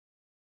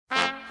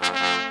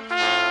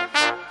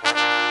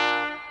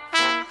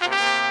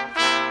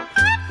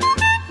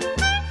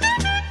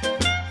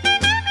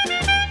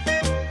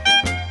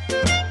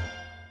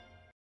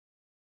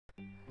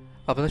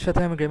আপনাদের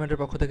সাথে আমি গ্রেমেন্টের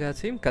পক্ষ থেকে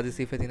আছি কাজী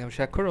সিফেদিন আমি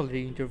স্বাক্ষর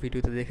অলরেডি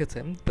ভিডিওতে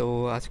দেখেছেন। তো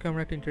আজকে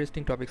আমরা একটা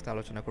ইন্টারেস্টিং টপিকস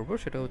আলোচনা করব,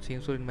 সেটা হচ্ছে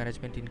insulin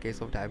management in case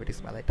of diabetes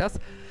mellitus.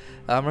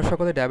 আমরা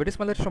সকলে ডায়াবেটিস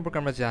মেলাইটাস সম্পর্কে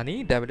আমরা জানি,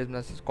 ডায়াবেটিস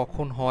মেলাইটাস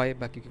কখন হয়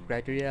বা কী কী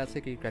ক্রাইটেরিয়া আছে,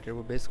 কী ক্রাইটেরিয়ার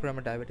উপর বেস করে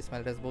আমরা ডায়াবেটিস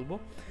মেলাইটাস বলবো।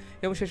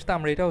 এবং সেই সাথে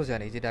আমরা এটাও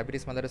জানি যে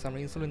ডায়াবেটিস মেলাইটাস আমরা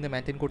ইনসুলিন দিয়ে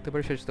মেনটেন করতে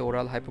পারি, সেই সাথে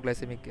ওরাল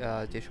হাইপোগ্লাইসেমিক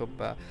যেসব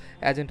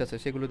এজেন্ট আছে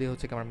সেগুলো দিয়ে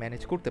হচ্ছে আমরা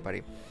ম্যানেজ করতে পারি।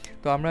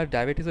 তো আমরা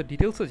ডায়াবেটিসের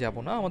ডিটেলসে যাব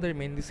না, আমাদের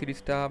মেনলি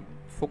সিরিজটা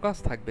ফোকাস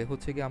থাকবে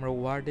হচ্ছে কি আমরা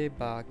ওয়ার্ডে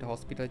বা একটা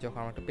হসপিটালে যখন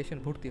আমার একটা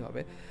পেশেন্ট ভর্তি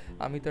হবে,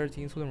 আমি তার যে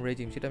ইনসুলিন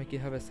রেজিম সেটা আমি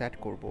কীভাবে সেট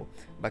করব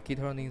বা কী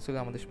ধরনের ইনসুলিন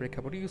আমাদের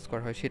প্রেক্ষাপটে ইউজ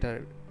করা হয় সেটার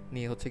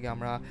নিয়ে হচ্ছে কি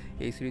আমরা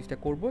এই সিরিজটা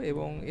করব।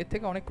 এবং এর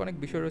থেকে অনেক অনেক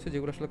বিষয় রয়েছে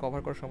যেগুলো আসলে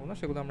কভার করা সম্ভব না,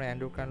 সেগুলো আমরা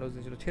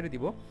অ্যান্ডোক্রাইনোলজির জন্য ছেড়ে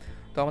দিব।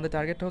 তো আমাদের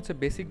টার্গেটটা হচ্ছে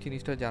বেসিক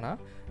জিনিসটা জানা,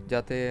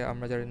 যাতে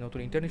আমরা যারা নতুন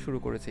ইন্টার্নি শুরু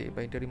করেছি বা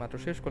ইন্টার্নি মাত্র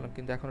শেষ করলাম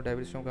কিন্তু এখনও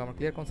ডায়াবেটিস সম্পর্কে আমার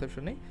ক্লিয়ার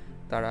কনসেপশন নেই,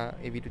 তারা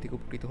এই ভিডিও থেকে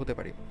উপকৃত হতে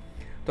পারি।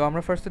 তো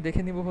আমরা ফার্স্টে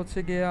দেখে নিব হচ্ছে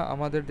গিয়ে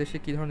আমাদের দেশে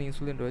কী ধরনের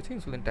ইনসুলিন রয়েছে,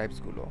 ইনসুলিন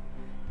টাইপসগুলো।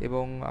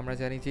 এবং আমরা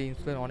জানি যে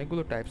ইনসুলিন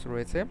অনেকগুলো টাইপস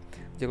রয়েছে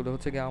যেগুলো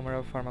হচ্ছে গিয়ে আমরা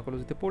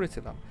ফার্মাকোলজিতে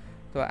পড়েছিলাম।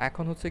 তো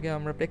এখন হচ্ছে গিয়ে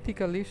আমরা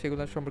প্র্যাকটিক্যালি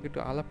সেগুলো সম্পর্কে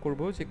একটু আলাপ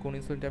করবো যে কোন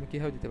ইনসুলিনটা আমি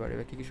কীভাবে দিতে পারি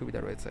বা কী কী সুবিধা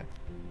রয়েছে।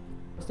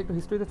 একটু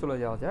হিস্ট্রিতে চলে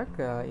যাওয়া যাক।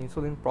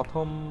 ইনসুলিন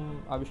প্রথম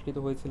আবিষ্কৃত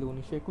হয়েছিল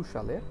 1921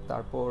 সালে।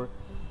 তারপর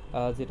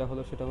যেটা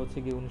হলো সেটা হচ্ছে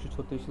গিয়ে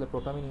 1936 সালে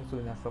প্রোটামিন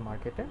ইনসুলিন আসলো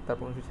মার্কেটে।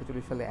 তারপর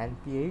 1946 সালে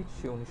এনপিএইচ,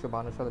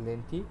 1952 সালে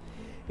লেন্টি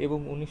এবং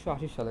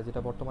 1980 সালে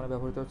যেটা বর্তমানে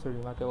ব্যবহৃত হচ্ছে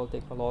রিমার্কেবল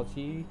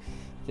টেকনোলজি,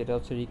 যেটা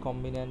হচ্ছে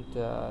রিকম্বিনেন্ট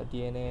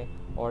ডিএনএ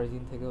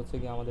অরিজিন থেকে হচ্ছে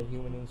গিয়ে আমাদের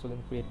হিউম্যান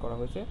ইনসুলিন ক্রিয়েট করা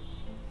হয়েছে।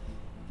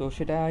 তো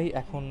সেটাই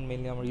এখন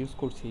মেনলি আমরা ইউজ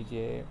করছি,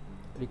 যে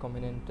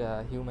রিকম্বিনেন্ট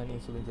হিউম্যান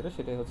ইনসুলিন যেটা,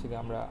 সেটাই হচ্ছে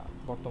গিয়ে আমরা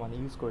বর্তমানে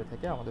ইউজ করে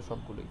থাকি আমাদের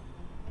সবগুলোই।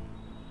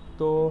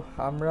 তো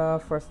আমরা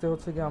ফার্স্টে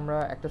হচ্ছে গিয়ে আমরা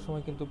একটা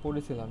সময় কিন্তু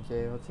পড়েছিলাম যে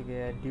হচ্ছে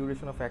গিয়ে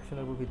ডিউরেশন অফ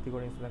অ্যাকশনের উপর ভিত্তি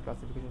করে ইনসুলিন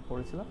ক্লাসিফিকেশন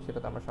পড়েছিলাম,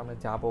 সেটাতে আমরা সামনে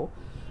যাব।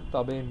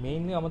 তবে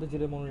মেইনলি আমাদের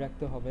যেটা মনে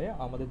রাখতে হবে,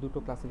 আমাদের দুটো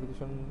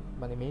ক্লাসিফিকেশন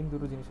মানে মেইন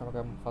দুটো জিনিস আমাকে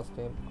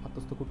ফার্স্টে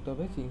আত্মস্থ করতে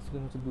হবে যে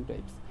ইনসুলিন হচ্ছে দু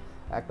টাইপস।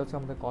 একটা হচ্ছে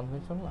আমাদের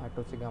কনভেনশনাল, আর একটা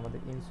হচ্ছে গিয়ে আমাদের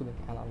ইনসুলিন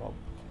অ্যানালগ।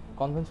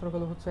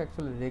 কনভেনশনাল হচ্ছে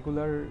অ্যাকচুয়ালি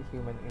রেগুলার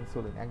হিউম্যান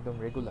ইনসুলিন, একদম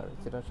রেগুলার,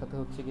 যেটার সাথে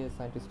হচ্ছে গিয়ে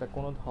সায়েন্টিস্টরা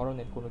কোনো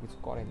ধরনের কোনো কিছু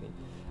করেনি।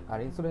 আর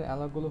ইনসুলিন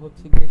অ্যানালগগুলো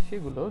হচ্ছে গিয়ে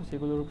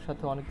যেগুলোর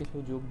সাথে অনেক কিছু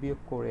যোগ বিয়োগ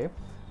করে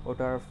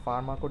ওটার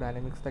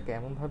ফার্মাকোডাইনামিক্সটাকে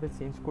এমনভাবে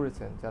চেঞ্জ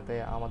করেছেন যাতে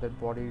আমাদের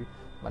বডির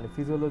মানে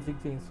ফিজিওলজিক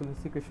যে ইনসুলিন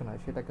সিক্রেশন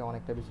হয় সেটাকে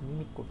অনেকটা বেশি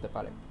মিমিক করতে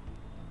পারে।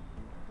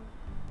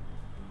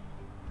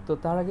 তো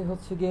তার আগে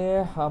হচ্ছে গিয়ে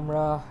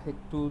আমরা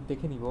একটু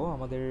দেখে নিব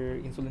আমাদের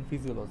ইনসুলিন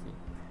ফিজিওলজি।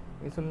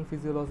 ইনসুলিন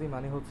ফিজিওলজি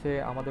মানে হচ্ছে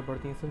আমাদের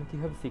বডিতে ইনসুলিন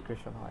কীভাবে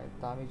সিক্রেশন হয়।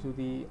 তা আমি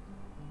যদি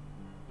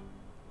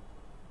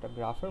একটা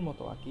গ্রাফের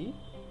মতো আঁকি,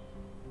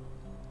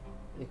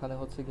 এখানে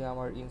হচ্ছে গিয়ে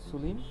আমার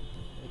ইনসুলিন,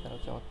 এখানে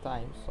হচ্ছে আমার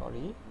টাইম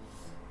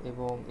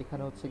এবং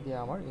এখানে হচ্ছে গিয়ে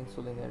আমার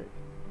ইনসুলিনের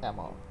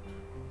অ্যামাউন্ট।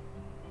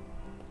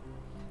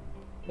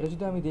 এটা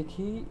যদি আমি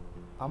দেখি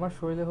আমার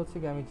শরীরে হচ্ছে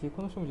গিয়ে আমি যে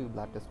কোনো সময় যদি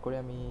ব্লাড টেস্ট করি,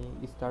 আমি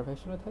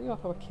স্টারভেশনে থাকি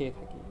অথবা খেয়ে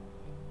থাকি,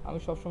 আমি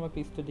সবসময় একটা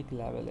স্ট্যাটিক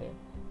লেভেলে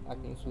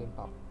একটা ইনসুলিন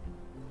পাবো।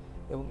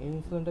 এবং এই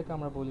ইনসুলিনটাকে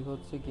আমরা বলি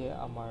হচ্ছে গিয়ে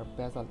আমার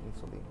বেসাল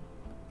ইনসুলিন।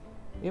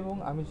 এবং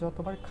আমি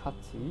যতবার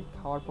খাচ্ছি,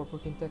 খাওয়ার পর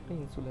কিন্তু একটা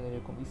ইনসুলিনের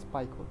এরকম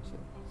স্পাইক হচ্ছে,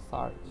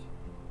 সার্জ,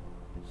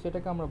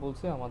 সেটাকে আমরা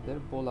বলছি আমাদের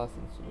বোলাস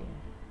ইনসুলিন।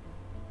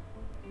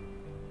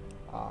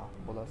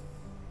 বোলাস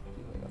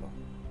কি হয়ে গেল,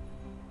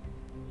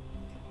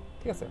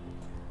 ঠিক আছে।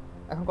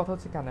 এখন কথা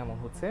হচ্ছে কেন এমন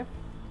হচ্ছে,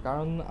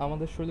 কারণ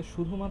আমাদের শরীরে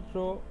শুধুমাত্র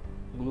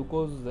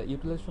গ্লুকোজ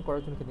ইউটিলাইজেশন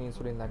করার জন্য কিন্তু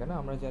ইনসুলিন লাগে না।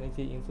 আমরা জানি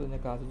যে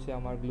ইনসুলিনের কাজ হচ্ছে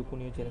আমার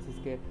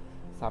গ্লুকোনিওজেনেসিসকে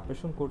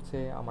সাপ্রেশন করছে,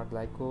 আমার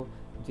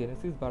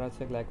গ্লাইকোজেনেসিস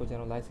বাড়াচ্ছে,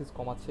 গ্লাইকোজেনোলাইসিস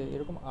কমাচ্ছে,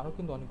 এরকম আরও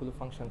কিন্তু অনেকগুলো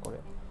ফাংশন করে।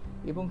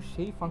 এবং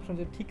সেই ফাংশন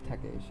যে ঠিক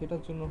থাকে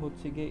সেটার জন্য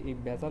হচ্ছে গিয়ে এই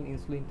বেসাল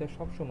ইনসুলিনটা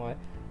সবসময়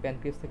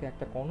প্যানক্রিয়াস থেকে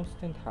একটা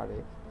কনস্ট্যান্ট হারে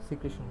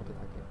সিক্রেশন হতে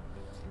থাকে।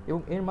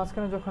 এবং এর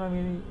মাঝখানে যখন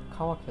আমি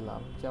খাওয়া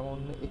খেলাম, যেমন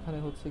এখানে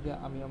হচ্ছে গিয়ে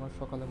আমি আমার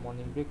সকালে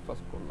মর্নিং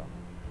ব্রেকফাস্ট করলাম,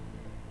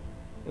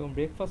 এবং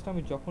ব্রেকফাস্ট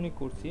আমি যখনই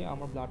করছি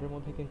আমার ব্লাডের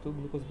মধ্যে কিন্তু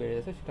গ্লুকোজ বেড়ে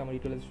যাচ্ছে, সেটা আমার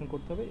ইউটিলাইজেশন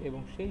করতে হবে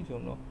এবং সেই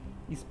জন্য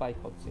স্পাইক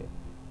হচ্ছে।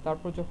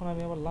 তারপর যখন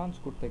আমি আবার লাঞ্চ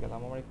করতে গেলাম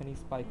আমার এখানে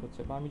স্পাইক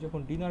হচ্ছে, বা আমি যখন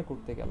ডিনার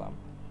করতে গেলাম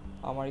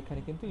আমার এখানে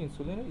কিন্তু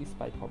ইনসুলিনের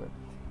স্পাইক হবে,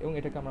 এবং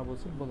এটাকে আমরা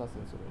বলছি bolus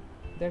insulin.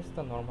 That's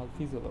the normal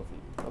physiology.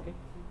 ওকে,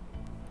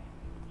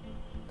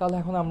 তাহলে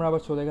এখন আমরা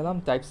আবার চলে গেলাম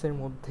টাইপসের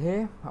মধ্যে।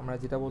 আমরা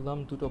যেটা বললাম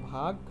দুটো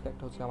ভাগ,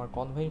 একটা হচ্ছে আমার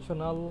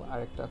কনভেনশনাল আর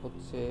একটা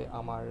হচ্ছে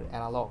আমার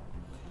অ্যানালগ।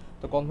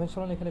 তো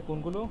কনভেনশনাল এখানে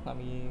কোনগুলো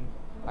আমি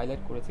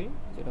হাইলাইট করেছি,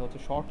 যেটা হচ্ছে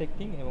শর্ট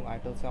অ্যাক্টিং, এবং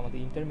আরেকটা হচ্ছে আমাদের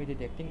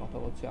ইন্টারমিডিয়েট অ্যাক্টিং,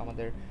 অথবা হচ্ছে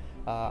আমাদের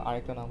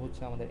আরেকটা নাম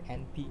হচ্ছে আমাদের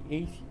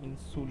এনপিএইচ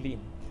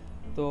ইনসুলিন।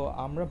 তো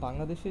আমরা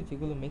বাংলাদেশে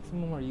যেগুলো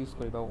ম্যাক্সিমাম আমরা ইউজ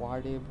করি বা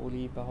ওয়ার্ডে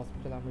বলি বা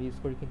হসপিটালে আমরা ইউজ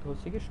করি কিন্তু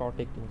হচ্ছে কি শর্ট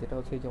অ্যাক্টিং, যেটা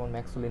হচ্ছে যেমন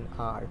ম্যাক্সুলিন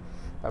আর,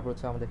 তারপর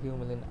হচ্ছে আমাদের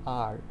হিউমেলিন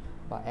আর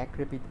বা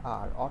অ্যাক্রেপিড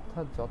আর,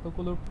 অর্থাৎ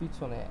যতগুলোর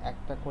পিছনে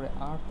একটা করে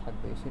আর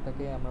থাকবে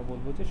সেটাকে আমরা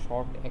বলবো যে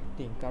শর্ট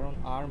অ্যাক্টিং, কারণ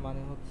আর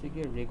মানে হচ্ছে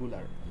গিয়ে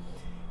রেগুলার।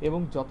 এবং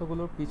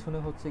যতগুলোর পিছনে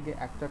হচ্ছে গিয়ে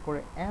একটা করে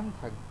অ্যান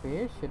থাকবে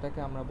সেটাকে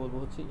আমরা বলবো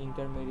হচ্ছে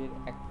ইন্টারমিডিয়েট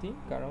অ্যাক্টিং,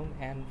 কারণ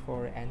অ্যান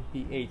ফর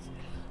এনপিএইচ।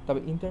 তবে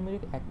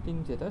ইন্টারমিডিয়েট অ্যাক্টিং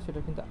যেটা, সেটা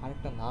কিন্তু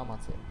আরেকটা নাম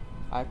আছে।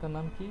 আরেকটা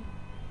নাম কি,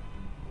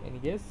 এনি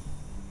গেস?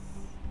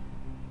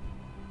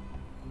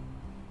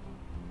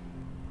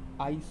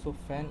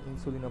 আইসোফ্যান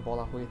ইনসুলিনও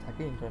বলা হয়ে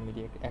থাকে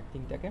ইন্টারমিডিয়েট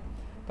অ্যাক্টিংটাকে।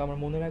 তো আমরা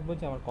মনে রাখবো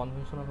যে আমার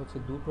কনভেনশনাল হচ্ছে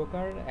দু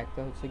প্রকার,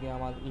 একটা হচ্ছে গিয়ে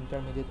আমার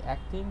ইন্টারমিডিয়েট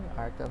অ্যাক্টিং,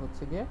 আর একটা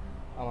হচ্ছে গিয়ে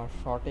আমার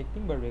শর্ট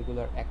অ্যাক্টিং বা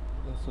রেগুলার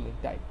ইনসুলিন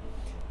টাইপ।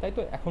 তাই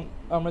তো এখন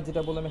আমরা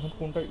যেটা বললাম, এখন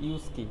কোনটার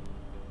ইউজ কী,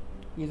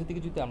 ইউজের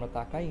দিকে যদি আমরা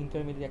তাকাই,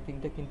 ইন্টারমিডিয়েট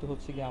অ্যাক্টিংটা কিন্তু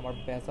হচ্ছে গিয়ে আমার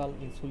বেসাল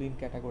ইনসুলিন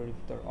ক্যাটাগরির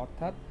ভিতর,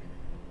 অর্থাৎ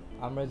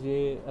আমরা যে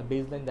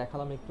বেসলাইন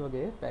দেখালাম একটু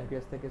আগে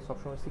প্যানক্রিয়াস থেকে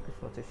সবসময়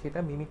সিক্রেশন হচ্ছে, সেটা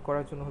মিমিক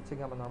করার জন্য হচ্ছে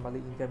গিয়ে আমরা নর্মালি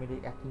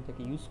ইন্টারমিডিয়েট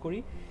অ্যাক্টিংটাকে ইউজ করি।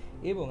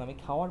 এবং আমি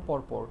খাওয়ার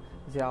পর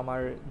যে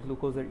আমার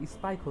গ্লুকোজের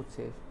স্পাইক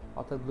হচ্ছে,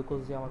 অর্থাৎ গ্লুকোজ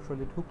যে আমার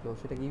শরীরে ঢুকলো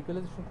সেটাকে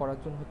ইউটিলাইজেশন করার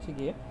জন্য হচ্ছে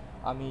গিয়ে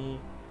আমি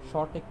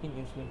শর্ট অ্যাক্টিং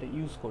ইনসুলিনটা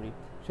ইউজ করি।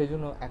 সেই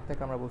জন্য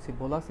একটাকে আমরা বলছি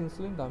বোলাস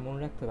ইনসুলিন। তো আমি মনে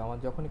রাখতে হবে, আমার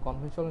যখনই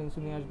কনভেনশনাল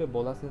ইনসুলিন আসবে,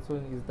 bolus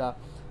insulin is the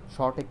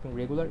short acting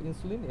regular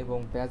insulin, এবং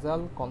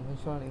বেজাল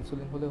কনভেনশনাল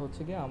ইনসুলিন হলে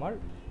হচ্ছে গিয়ে আমার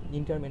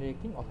ইন্টারমিডিয়েট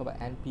অ্যাক্টিং অথবা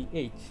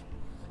এনপিএইচ।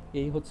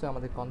 এই হচ্ছে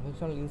আমাদের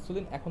কনভেনশনাল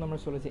ইনসুলিন। এখন আমরা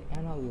চলে যাই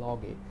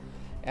অ্যানালগে।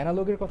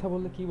 অ্যানালগের কথা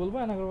বললে কী বলবো,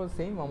 অ্যানালগ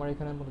সেম আমার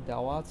এখানের মধ্যে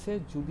দেওয়া আছে।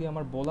 যদি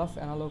আমার বোলাস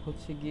অ্যানালগ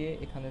হচ্ছে গিয়ে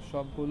এখানে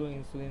সবগুলো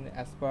ইনসুলিন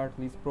অ্যাসপার্ট,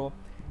 লিসপ্রো,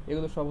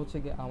 এগুলো সব হচ্ছে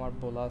গিয়ে আমার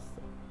বোলাস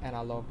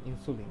অ্যানালগ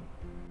ইনসুলিন।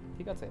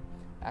 ঠিক আছে,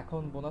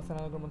 এখন বোলাস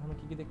অ্যানালগের মধ্যে আমরা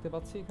কী কী দেখতে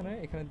পাচ্ছি,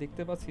 এখানে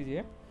দেখতে পাচ্ছি যে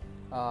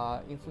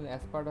ইনসুলিন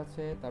অ্যাসপার্ট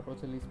আছে, তারপর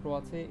হচ্ছে লিসপ্রো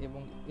আছে,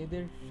 এবং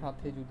এদের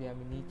সাথে যদি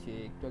আমি নিচে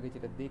একটু আগে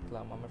যেটা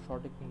দেখলাম আমরা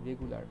শর্ট অ্যাক্টিং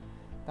রেগুলার,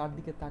 তার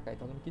দিকে তাকাই,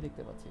 তাহলে আমি কী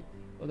দেখতে পাচ্ছি,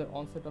 ওদের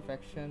onset of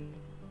action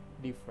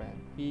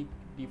different, pick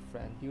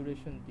different,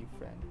 duration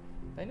different,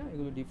 তাই না,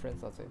 এগুলো ডিফারেন্স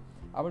আছে।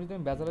 আবার যদি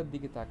আমি বেজালের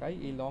দিকে তাকাই,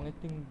 এই লং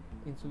অ্যাক্টিং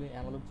ইনসুলিন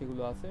অ্যানালগ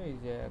যেগুলো আছে, এই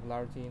যে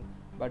গ্লার্জিন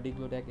বা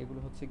ডিগ্লোড্যাক, এগুলো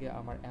হচ্ছে গিয়ে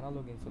আমার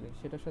অ্যানালগ ইনসুলিন।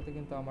 সেটার সাথে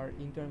কিন্তু আমার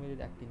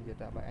ইন্টারমিডিয়েট অ্যাক্টিং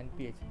যেটা বা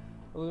এনপিএইচ,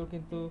 ওগুলোর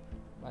কিন্তু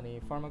মানে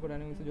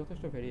ফার্মাকোডাইনামিক্সে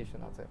যথেষ্ট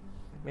ভেরিয়েশন আছে।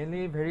 মেনলি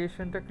এই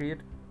ভেরিয়েশনটা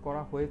ক্রিয়েট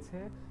করা হয়েছে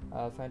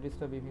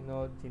সায়েন্টিস্টরা বিভিন্ন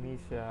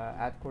জিনিস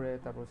অ্যাড করে,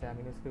 তারপর হচ্ছে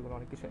অ্যামিনো অ্যাসিডগুলো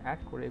অনেক কিছু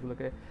অ্যাড করে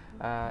এগুলোকে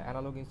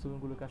অ্যানালগ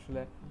ইনসুলিনগুলোকে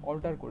আসলে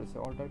অল্টার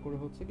করে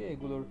হচ্ছে গিয়ে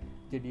এগুলোর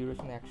যে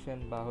ডিউরেশন অ্যাকশন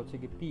বা হচ্ছে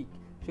গিয়ে পিক,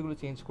 সেগুলো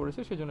চেঞ্জ করেছে,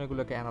 সেজন্য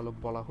এগুলোকে অ্যানালগ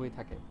বলা হয়ে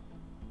থাকে।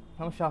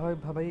 আমার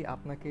স্বাভাবিকভাবেই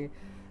আপনাকে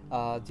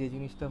যে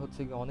জিনিসটা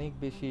হচ্ছে গিয়ে অনেক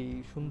বেশি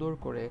সুন্দর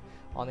করে,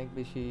 অনেক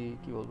বেশি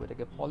কী বলবো,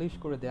 এটাকে পলিশ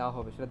করে দেওয়া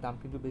হবে, সেটার দাম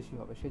কিন্তু বেশি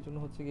হবে। সেই জন্য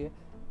হচ্ছে গিয়ে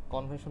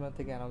কনভেনশনাল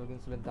থেকে অ্যানালগ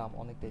ইনসুলিনের দাম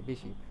অনেকটাই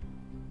বেশি।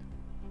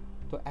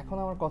 তো এখন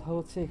আমার কথা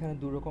হচ্ছে, এখানে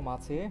দু রকম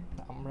আছে,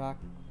 আমরা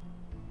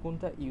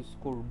কোনটা ইউজ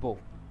করব,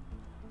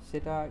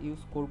 সেটা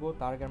ইউজ করব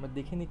তার আগে আমরা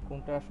দেখে নিই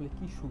কোনটা আসলে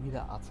কী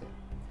সুবিধা আছে।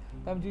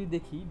 তো আমি যদি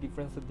দেখি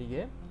ডিফারেন্সের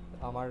দিকে,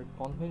 আমার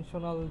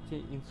কনভেনশনাল যে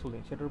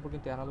ইনসুলিন সেটার উপর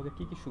কিন্তু অ্যানালগের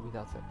কী কী সুবিধা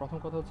আছে। প্রথম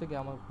কথা হচ্ছে কি,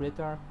 আমার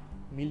গ্রেটার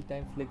মিল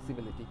টাইম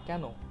ফ্লেক্সিবিলিটি।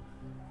 কেন?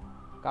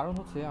 কারণ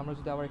হচ্ছে আমরা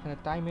যদি আবার এখানে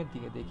টাইমের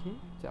দিকে দেখি,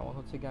 যেমন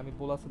হচ্ছে কি আমি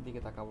বোলাসের দিকে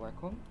তাকাবো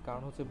এখন,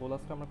 কারণ হচ্ছে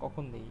বোলাসটা আমরা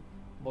কখন নেই,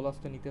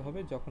 বোলাসটা নিতে হবে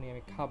যখনই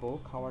আমি খাবো,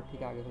 খাওয়ার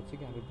ঠিক আগে হচ্ছে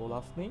কি আমি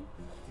বোলাস নেই।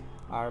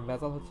 আর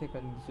মেজাল হচ্ছে একটা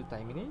নির্দিষ্ট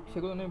টাইমে নেই,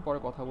 সেগুলো নিয়ে আমি পরে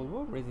কথা বলবো,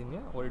 রেজিন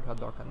নিয়ে ওয়ারিড হওয়ার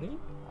দরকার নেই,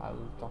 I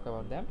will talk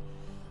about them.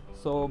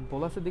 So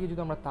বোলাসের দিকে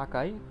যদি আমরা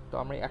তাকাই, তো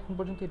আমরা এখন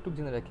পর্যন্ত একটু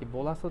জেনে রাখি,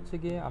 বোলাস হচ্ছে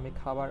গিয়ে আমি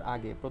খাবার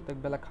আগে, প্রত্যেক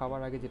বেলা খাবার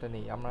আগে যেটা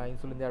নেই, আমরা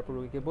ইনসুলিন দেওয়ার পর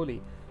রোগীকে বলি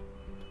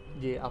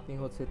যে আপনি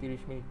হচ্ছে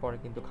 30 মিনিট পরে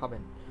কিন্তু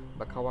খাবেন,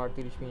 বা খাওয়ার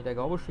 30 মিনিট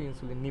আগে অবশ্যই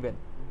ইনসুলিন নেবেন,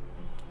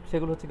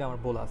 সেগুলো হচ্ছে কি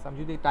আমার বোলাস। আমি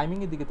যদি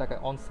টাইমিংয়ের দিকে তাকাই,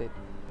 অনসেট,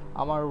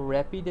 আমার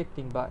র্যাপিড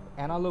অ্যাক্টিং বা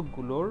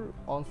অ্যানালগগুলোর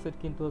অনসেট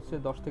কিন্তু হচ্ছে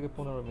 10 থেকে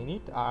 15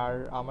 মিনিট, আর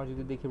আমার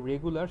যদি দেখি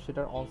রেগুলার,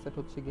 সেটার অনসেট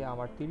হচ্ছে গিয়ে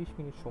আমার 30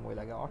 মিনিট সময়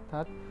লাগে।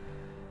 অর্থাৎ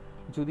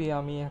যদি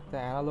আমি একটা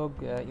অ্যানালগ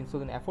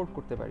ইনসুলিন অ্যাফোর্ড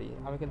করতে পারি,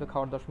 আমি কিন্তু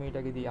খাওয়ার 10 মিনিট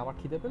আগে দিই, আমার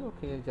খিদে পেলো,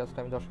 জাস্ট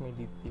আমি 10 মিনিট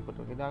দিই করতে।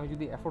 কিন্তু আমি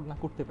যদি অ্যাফোর্ড না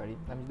করতে পারি,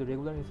 আমি যদি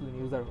রেগুলার ইনসুলিন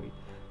ইউজার হই,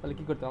 তাহলে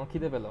কী করতে, আমার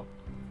খিদে পেলো,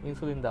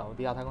 ইনসুলিন দাও,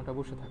 দিয়ে আধা ঘন্টা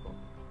বসে থাকো।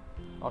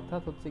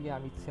 অর্থাৎ হচ্ছে গিয়ে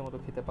আমি ইচ্ছে মতো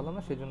খেতে পারলাম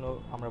না। সেজন্য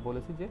আমরা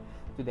বলেছি যে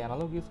যদি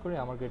অ্যানালগ ইউজ করি,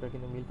 আমার গ্রেটার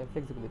কিন্তু মিল টাইম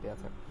ফ্লেক্সিবিলিটি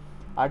আছে।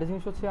 আরেকটা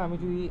জিনিস হচ্ছে, আমি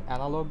যদি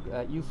অ্যানালগ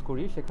ইউজ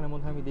করি, সেখানের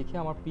মধ্যে আমি দেখি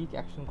আমার পিক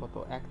অ্যাকশন কত,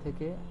 1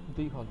 থেকে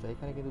 2 ঘন্টা,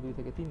 এখানে কিন্তু 2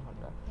 থেকে 3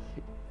 ঘন্টা।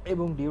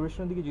 এবং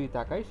ডিউরেশনের দিকে যদি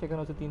তাকাই, সেখানে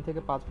হচ্ছে 3 থেকে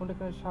 5 ঘন্টা,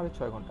 এখানে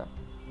 6.5 ঘন্টা।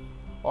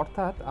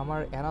 অর্থাৎ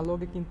আমার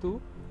অ্যানালগে কিন্তু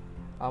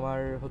আমার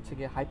হচ্ছে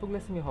গিয়ে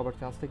হাইপোগ্লাইসেমিয়া হবার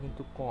চান্সটা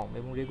কিন্তু কম,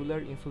 এবং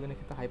রেগুলার ইনসুলিনের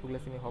ক্ষেত্রে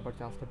হাইপোগ্লাইসেমিয়া হবার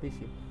চান্সটা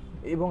বেশি।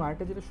 এবং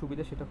আরেকটা যেটা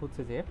সুবিধা, সেটা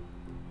হচ্ছে যে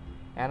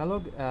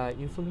অ্যানালগ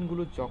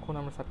ইনসুলিনগুলো যখন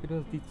আমরা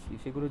সাবকিউটেনিয়াস দিচ্ছি,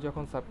 সেগুলো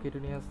যখন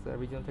সাবকিউটেনিয়াস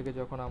রিজন থেকে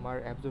যখন আমার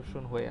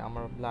অ্যাবজর্পশন হয়ে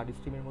আমার ব্লাড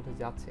স্ট্রিমের মধ্যে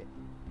যাচ্ছে,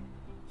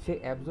 সেই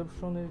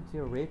অ্যাবজর্পশনের যে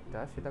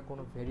রেটটা, সেটা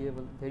কোনো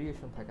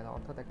ভেরিয়েশন থাকে না,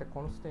 অর্থাৎ একটা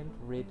কনস্ট্যান্ট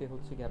রেটে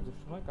হচ্ছে কি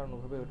অ্যাবজর্পশন হয়, কারণ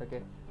ওভাবে ওটাকে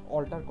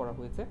অল্টার করা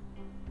হয়েছে।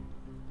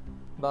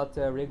 বাট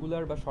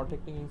রেগুলার বা শর্ট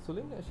অ্যাক্টিং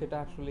ইনসুলিন, সেটা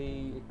আসলে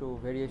একটু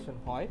ভেরিয়েশন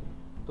হয়,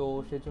 তো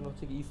সেজন্য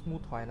হচ্ছে কি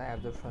স্মুথ হয় না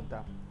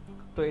অ্যাবজর্পশনটা।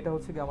 তো এটা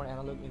হচ্ছে কি আমার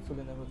অ্যানালগ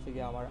ইনসুলিনের হচ্ছে কি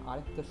আমার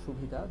আরেকটা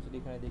সুবিধা, যদি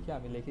এখানে দেখি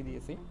আমি লিখে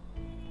দিয়েছি।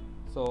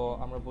 সো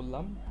আমরা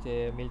বললাম যে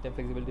মিল টাইম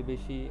ফ্লেক্সিবিলিটি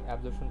বেশি,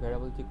 অ্যাবজর্পশন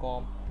ভ্যারিয়েবিলিটি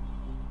কম,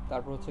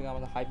 তারপর হচ্ছে কি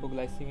আমাদের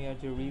হাইপোগ্লাইসেমিয়ার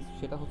যে রিস্ক,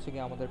 সেটা হচ্ছে কি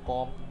আমাদের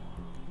কম,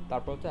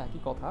 তারপর হচ্ছে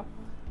একই কথা।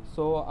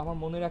 সো আমার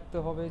মনে রাখতে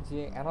হবে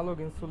যে analogue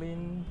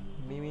insulin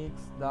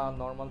mimics the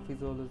normal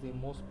physiology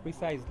most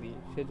precisely,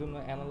 সেজন্য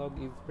অ্যানালগ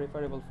ইজ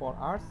প্রেফারেবল ফর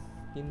আর্স।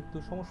 কিন্তু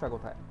সমস্যা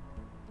কোথায়?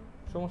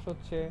 সমস্যা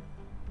হচ্ছে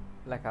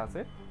লেখা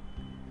আছে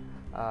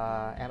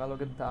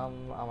অ্যানালগের দাম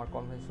আমার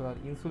কনভেনশনাল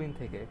ইনসুলিন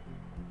থেকে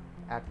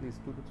অ্যাটলিস্ট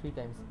 2 to 3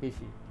 টাইমস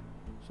বেশি।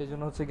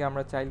 সেজন্য হচ্ছে কি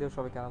আমরা চাইলেও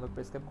সবাইকে অ্যানালগ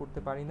প্রেসক্রাইব করতে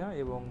পারি না,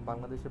 এবং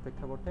বাংলাদেশের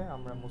প্রেক্ষাপটে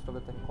আমরা most of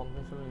the time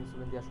conventional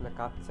insulin দিয়ে আসলে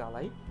কাজ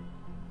চালাই।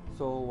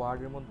 সো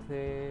ওয়ার্ডের মধ্যে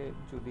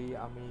যদি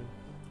আমি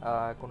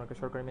কোনো একটা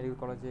সরকারি মেডিকেল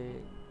কলেজে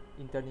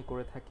ইন্টার্নি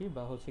করে থাকি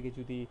বা হচ্ছে কি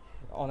যদি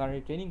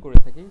অনারারি ট্রেনিং করে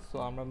থাকি, সো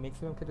আমরা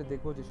ম্যাক্সিমাম ক্ষেত্রে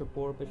দেখবো যেসব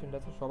পোর পেশেন্ট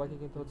আছে সবাইকে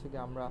কিন্তু হচ্ছে কি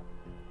আমরা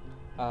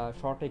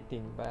শর্ট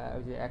অ্যাক্টিং বা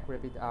ওই যে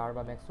অ্যাক্রেপিড আর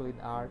বা ম্যাক্সোলিন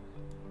আর,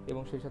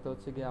 এবং সেই সাথে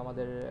হচ্ছে গিয়ে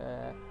আমাদের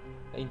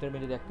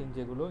ইন্টারমিডিয়েট অ্যাক্টিং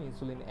যেগুলো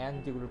ইনসুলিন অ্যান্ড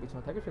যেগুলোর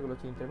পিছনে থাকে সেগুলো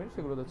হচ্ছে ইন্টারমিডিয়েট,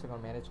 সেগুলো হচ্ছে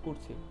আমরা ম্যানেজ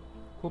করছি।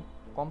 খুব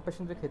কম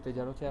পেশেন্টের ক্ষেত্রে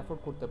যারা হচ্ছে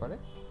অ্যাফোর্ড করতে পারে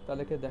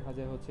তাদেরকে দেখা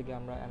যায় হচ্ছে গিয়ে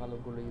আমরা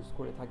অ্যানালগগুলো ইউজ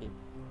করে থাকি।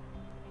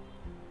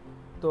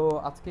 তো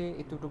আজকে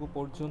এতটুকু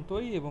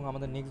পর্যন্তই, এবং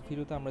আমাদের নেক্সট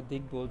ভিডিওতে আমরা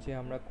দেখব যে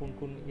আমরা কোন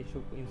কোন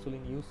এসব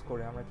ইনসুলিন ইউজ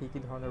করে আমরা কী কী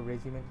ধরনের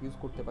রেজিমেন্ট ইউজ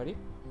করতে পারি।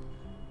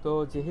 তো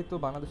যেহেতু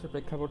বাংলাদেশের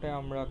প্রেক্ষাপটে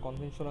আমরা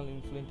কনভেনশনাল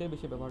ইনসুলিনটাই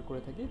বেশি ব্যবহার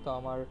করে থাকি, তো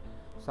আমার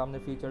সামনে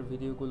ফিউচার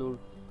ভিডিওগুলোর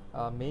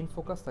মেইন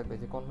ফোকাস থাকবে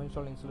যে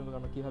কনভেনশনাল ইনসুলিনগুলো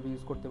আমরা কীভাবে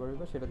ইউজ করতে পারি,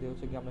 বা সেটা দিয়ে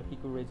হচ্ছে কি আমরা কী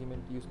কী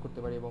রেজিমেন্ট ইউজ করতে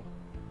পারি, এবং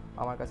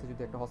আমার কাছে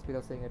যদি একটা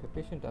হসপিটাল সেটিং একটা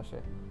পেশেন্ট আসে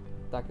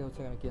তাকে হচ্ছে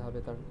আমি কীভাবে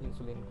তার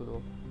ইনসুলিনগুলো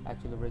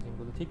অ্যাকচুয়ালি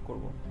রেজিমগুলো ঠিক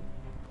করব।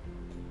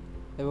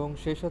 এবং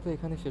সেই সাথে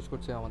এখানে শেষ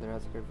করছে আমাদের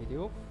আজকের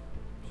ভিডিও।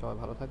 সবাই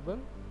ভালো থাকবেন,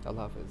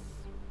 আল্লাহ হাফেজ।